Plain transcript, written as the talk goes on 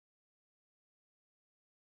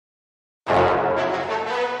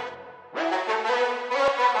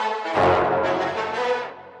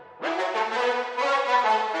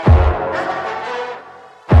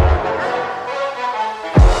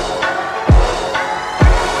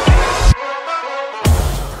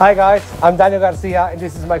Hi guys, I'm Daniel Garcia and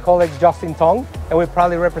this is my colleague Justin Tong, and we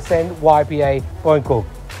proudly represent YPA Point Cook.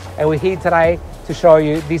 And we're here today to show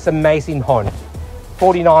you this amazing home,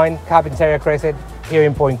 49 Carpentaria Crescent here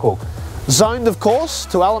in Point Cook. Zoned of course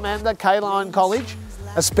to Alamanda K-Line College,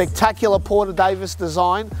 a spectacular Porter Davis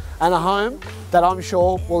design and a home that I'm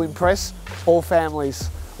sure will impress all families.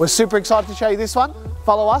 We're super excited to show you this one.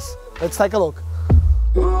 Follow us, let's take a look.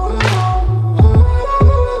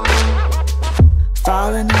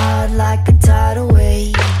 Falling hard like a tidal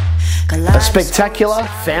wave. A spectacular,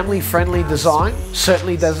 family-friendly design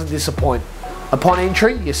certainly doesn't disappoint. Upon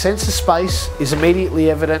entry, your sense of space is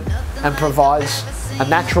immediately evident and provides a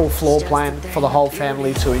natural floor plan for the whole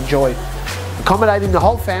family to enjoy. Accommodating the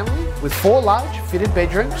whole family with 4 large fitted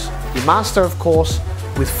bedrooms, your master of course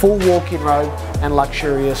with full walk-in robe and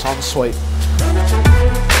luxurious ensuite.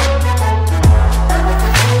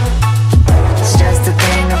 It's just a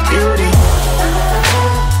thing of beauty.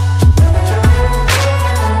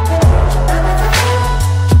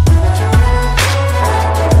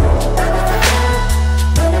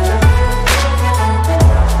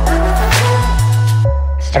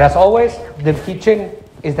 And as always, the kitchen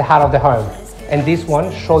is the heart of the home, and this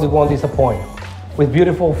one surely won't disappoint. With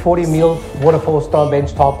beautiful 40mm waterfall stone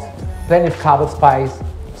bench tops, plenty of cupboard space,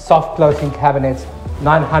 soft closing cabinets,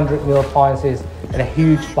 900mm appliances, and a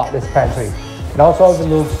huge butler's pantry. It also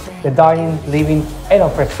overlooks the dining, living, and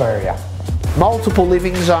alfresco area. Multiple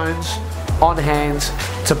living zones on hand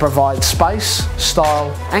to provide space, style,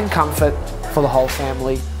 and comfort for the whole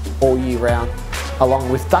family all year round, along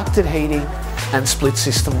with ducted heating and split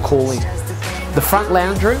system cooling. The front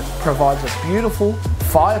lounge room provides a beautiful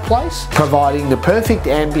fireplace, providing the perfect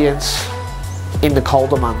ambience in the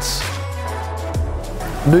colder months.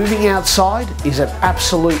 Moving outside is an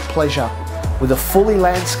absolute pleasure with a fully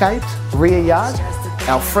landscaped rear yard,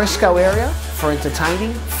 alfresco area for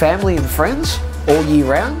entertaining family and friends all year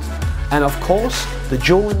round, and of course the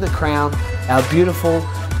jewel in the crown, our beautiful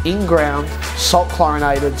in-ground salt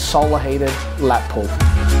chlorinated solar heated lap pool.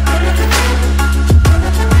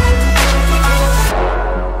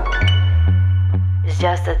 It's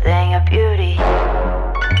just a thing of beauty.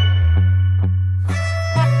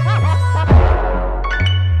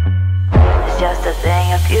 It's just a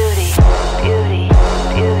thing of beauty. Beauty,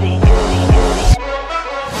 beauty, beauty, beauty.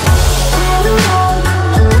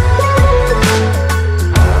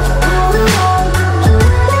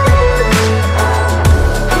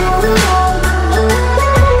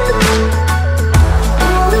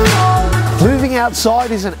 Moving outside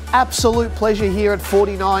is an absolute pleasure here at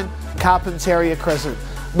 49 Carpentaria Crescent.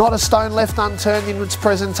 Not a stone left unturned in its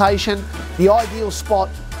presentation, the ideal spot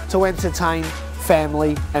to entertain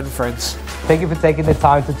family and friends. Thank you for taking the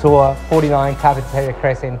time to tour 49 Carpentaria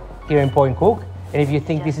Crescent here in Point Cook. And if you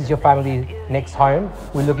think this is your family's next home,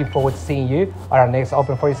 we're looking forward to seeing you at our next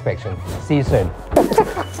Open for Inspection. See you soon.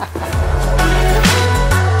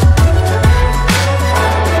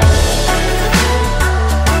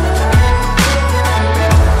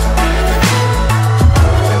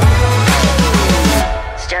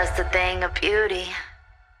 It's just a thing of beauty.